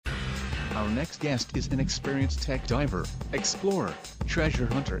Our next guest is an experienced tech diver, explorer, treasure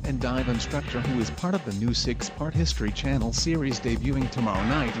hunter and dive instructor who is part of the new 6-part History Channel series debuting tomorrow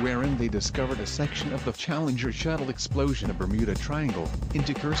night, wherein they discovered a section of the Challenger shuttle explosion of Bermuda Triangle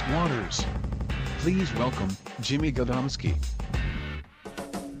into cursed waters. Please welcome Jimmy Gadomski.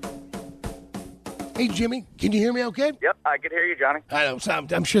 Hey, Jimmy, can you hear me okay? Yep, I can hear you, Johnny. I know. So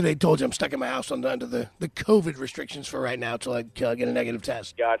I'm sure they told you I'm stuck in my house under the COVID restrictions for right now till I get a negative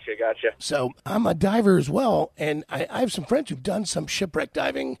test. Gotcha. So I'm a diver as well, and I have some friends who've done some shipwreck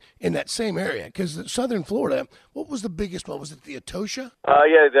diving in that same area. Because southern Florida, what was the biggest one? Was it the Etosha?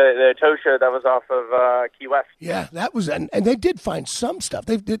 Yeah, the Etosha that was off of Key West. Yeah, that was, and they did find some stuff.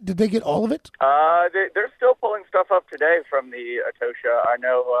 Did they get all of it? They're still pulling stuff up today from the Etosha. I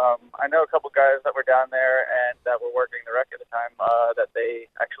know a couple guys that were down there and that were working the wreck at the time that they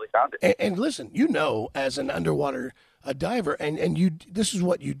actually found it. And listen, as an underwater diver, and this is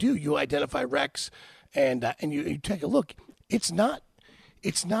what you do. You identify wrecks, and you take a look. It's not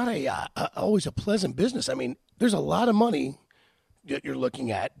always a pleasant business. I mean, there's a lot of money that you're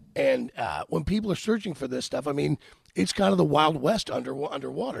looking at, and when people are searching for this stuff, I mean, it's kind of the Wild West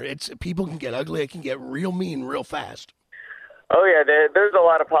underwater. People can get ugly. It can get real mean real fast. Oh yeah, there's a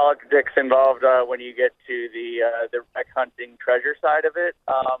lot of politics involved when you get to the wreck hunting treasure side of it.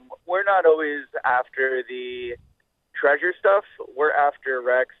 We're not always after the treasure stuff. We're after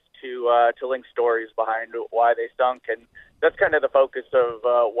wrecks to link stories behind why they sunk, and that's kind of the focus of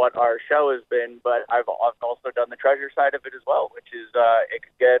what our show has been. But I've also done the treasure side of it as well, which is it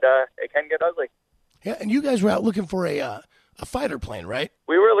can get ugly. Yeah, and you guys were out looking for a fighter plane, right?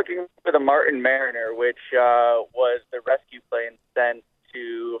 We were looking for the Martin Mariner, which was the rescue plane sent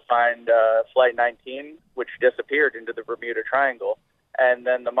to find Flight 19, which disappeared into the Bermuda Triangle. And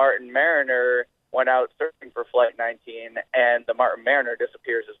then the Martin Mariner went out searching for Flight 19, and the Martin Mariner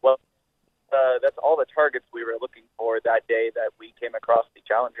disappears as well. That's all the targets we were looking for that day that we came across the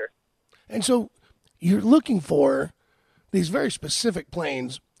Challenger. And so you're looking for these very specific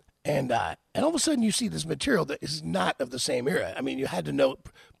planes, and all of a sudden you see this material that is not of the same era. I mean, you had to know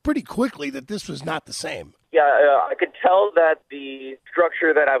pretty quickly that this was not the same. Yeah, I could tell that the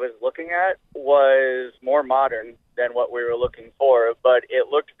structure that I was looking at was more modern than what we were looking for, but it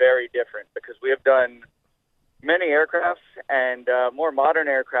looked very different because we have done many aircrafts and more modern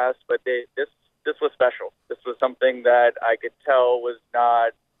aircrafts, but this was special. This was something that I could tell was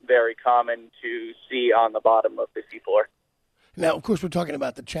not very common to see on the bottom of the seafloor. Now, of course, we're talking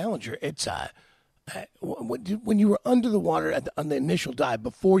about the Challenger. It's when you were under the water on the initial dive,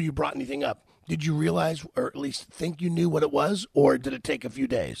 before you brought anything up, did you realize, or at least think you knew what it was, or did it take a few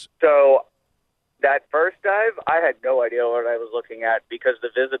days? So that first dive, I had no idea what I was looking at because the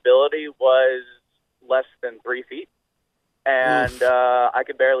visibility was less than 3 feet, and I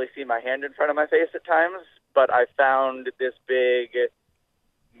could barely see my hand in front of my face at times, but I found this big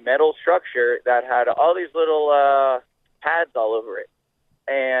metal structure that had all these little pads all over it.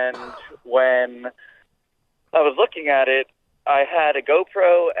 And when I was looking at it, I had a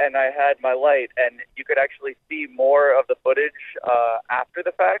GoPro and I had my light, and you could actually see more of the footage after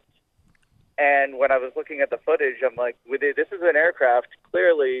the fact. And when I was looking at the footage, I'm like, this is an aircraft,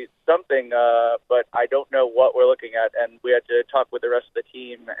 clearly something, but I don't know what we're looking at. And we had to talk with the rest of the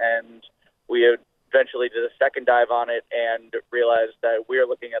team, and we eventually did a second dive on it and realized that we're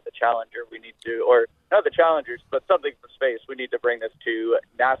looking at the Challenger. We need to, or not the Challengers, but something from space. We need to bring this to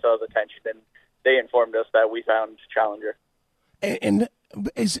NASA's attention, and they informed us that we found Challenger. And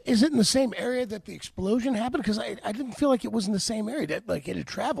is it in the same area that the explosion happened? Because I didn't feel like it was in the same area, that like it had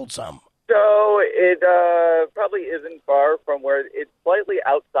traveled some. So it probably isn't far from where it's slightly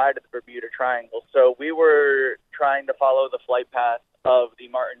outside of the Bermuda Triangle. So we were trying to follow the flight path of the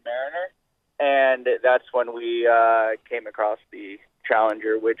Martin Mariner, and that's when we came across the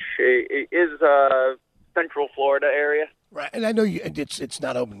Challenger, which is Central Florida area. Right, and I know it's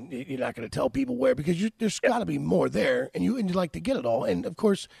not open. You're not going to tell people where because there's got to be more there, and you'd like to get it all. And of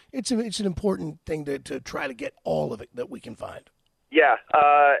course, it's an important thing to try to get all of it that we can find. Yeah,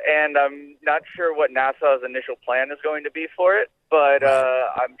 and I'm not sure what NASA's initial plan is going to be for it, but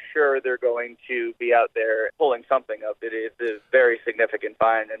I'm sure they're going to be out there pulling something up. It is a very significant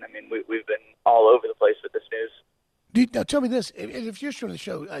find, and I mean we've been all over the place with this news. Now, tell me this. If you're showing the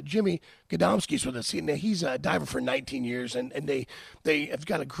show, Jimmy Gadomski's with us. He's a diver for 19 years, and they have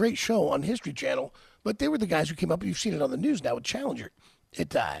got a great show on History Channel, but they were the guys who came up, you've seen it on the news now with Challenger.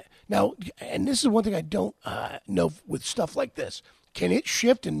 Now, and this is one thing I don't know with stuff like this. Can it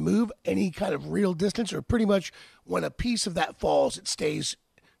shift and move any kind of real distance, or pretty much when a piece of that falls, it stays,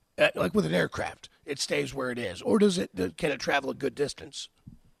 like with an aircraft, it stays where it is? Or can it travel a good distance?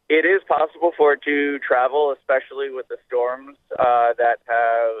 It is possible for it to travel, especially with the storms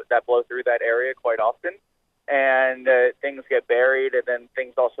that blow through that area quite often, and things get buried, and then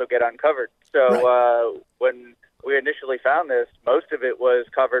things also get uncovered. So when we initially found this, most of it was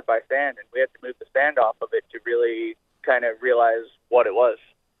covered by sand, and we had to move the sand off of it to really kind of realize what it was.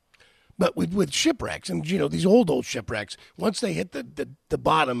 But with shipwrecks, and these old shipwrecks, once they hit the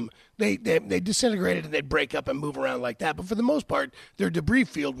bottom, they disintegrated and they'd break up and move around like that. But for the most part, their debris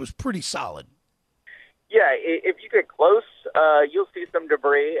field was pretty solid. Yeah, if you get close, you'll see some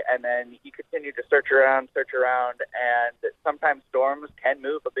debris, and then you continue to search around, and sometimes storms can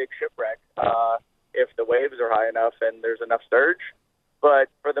move a big shipwreck if the waves are high enough and there's enough surge. But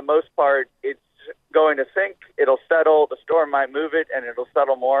for the most part, it's going to sink, it'll settle, the storm might move it, and it'll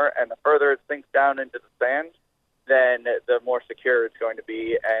settle more, and the further it sinks down into the sand, then the more secure it's going to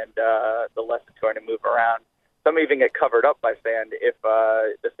be, and the less it's going to move around. Some even get covered up by sand if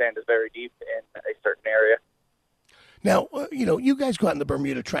the sand is very deep in a certain area. Now, you guys go out in the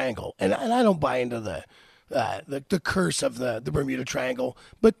Bermuda Triangle, and I don't buy into the curse of the Bermuda Triangle,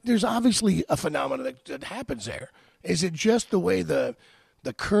 but there's obviously a phenomenon that happens there. Is it just the way the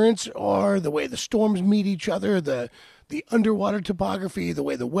currents are, the way the storms meet each other, the underwater topography, the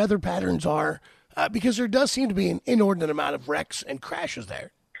way the weather patterns are? Because there does seem to be an inordinate amount of wrecks and crashes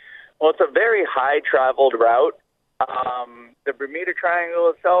there. Well, it's a very high-traveled route. The Bermuda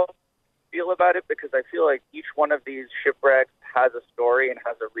Triangle itself, I feel about it because I feel like each one of these shipwrecks has a story and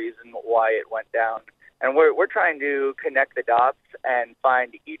has a reason why it went down. And we're trying to connect the dots and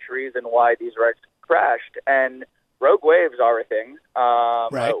find each reason why these wrecks crashed. And rogue waves are a thing.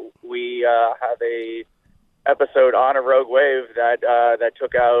 Right. We have a episode on a rogue wave that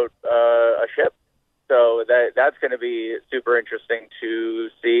took out a ship. So that's going to be super interesting to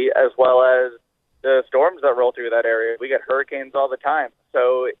see, as well as the storms that roll through that area. We get hurricanes all the time.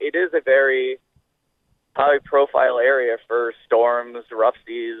 So it is a very high-profile area for storms, rough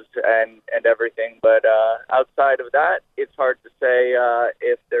seas, and everything. But outside of that, it's hard to say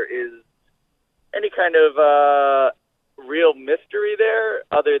if there is any kind of real mystery there,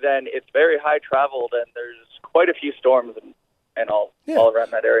 other than it's very high-traveled, and there's quite a few storms and all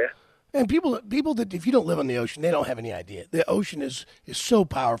around that area. And people that, if you don't live on the ocean, they don't have any idea. The ocean is so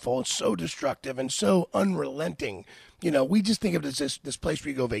powerful and so destructive and so unrelenting. We just think of it as this place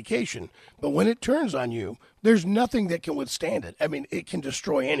where you go vacation. But when it turns on you, there's nothing that can withstand it. I mean, it can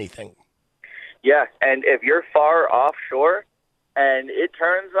destroy anything. Yeah, and if you're far offshore and it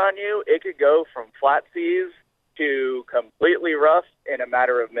turns on you, it could go from flat seas to completely rough in a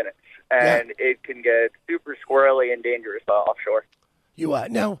matter of minutes. And it can get super squirrely and dangerous offshore.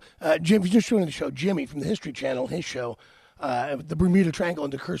 Now, Jim, just showing the show, Jimmy from the History Channel, his show, the Bermuda Triangle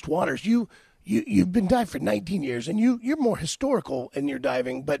and the Cursed Waters. You've been diving for 19 years, and you're more historical in your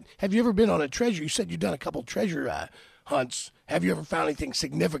diving. But have you ever been on a treasure? You said you've done a couple treasure hunts. Have you ever found anything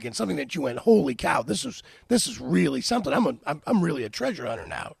significant, something that you went, holy cow, this is really something? I'm really a treasure hunter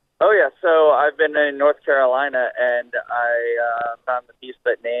now. Oh yeah, so I've been in North Carolina, and I found the piece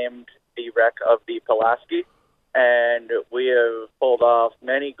that named the wreck of the Pulaski. And we have pulled off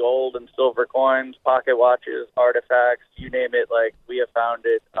many gold and silver coins, pocket watches, artifacts, you name it. Like, we have found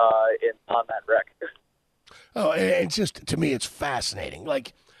it on that wreck. Oh, it's just, to me, it's fascinating.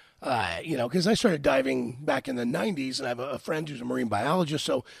 Like, because I started diving back in the 90s, and I have a friend who's a marine biologist,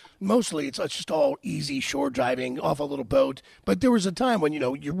 so mostly it's just all easy shore diving off a little boat. But there was a time when,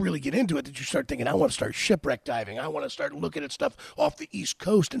 you really get into it that you start thinking, I want to start shipwreck diving. I want to start looking at stuff off the East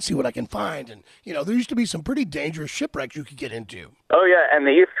Coast and see what I can find. And, there used to be some pretty dangerous shipwrecks you could get into. Oh, yeah, and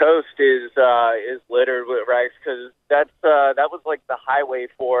the East Coast is littered with wrecks because that was like the highway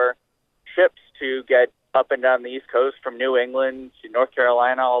for ships to get up and down the East Coast from New England to North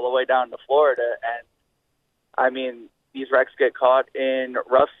Carolina all the way down to Florida. And, I mean, these wrecks get caught in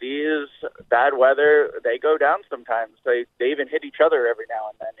rough seas, bad weather. They go down sometimes. They even hit each other every now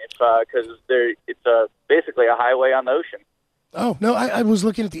and then because it's basically a highway on the ocean. Oh, no, I was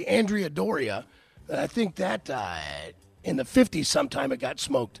looking at the Andrea Doria, and I think that in the 50s sometime it got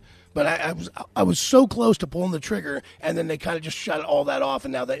smoked. But I was so close to pulling the trigger, and then they kind of just shut all that off,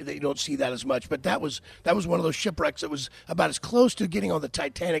 and now they don't see that as much. But that was one of those shipwrecks that was about as close to getting on the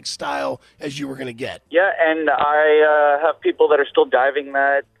Titanic style as you were going to get. Yeah, and I have people that are still diving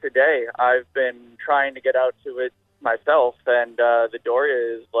that today. I've been trying to get out to it myself, and the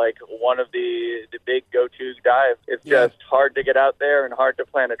Doria is like one of the big go-to dives. It's just hard to get out there and hard to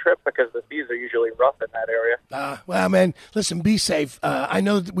plan a trip because the seas are usually rough in that area. Well, man, listen, be safe. I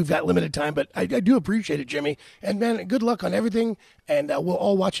know that we've got limited time, but I do appreciate it, Jimmy. And, man, good luck on everything, and we'll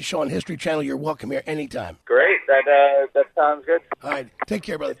all watch the show on History Channel. You're welcome here anytime. Great. That sounds good. All right. Take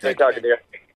care, brother. Thank you, talking to you.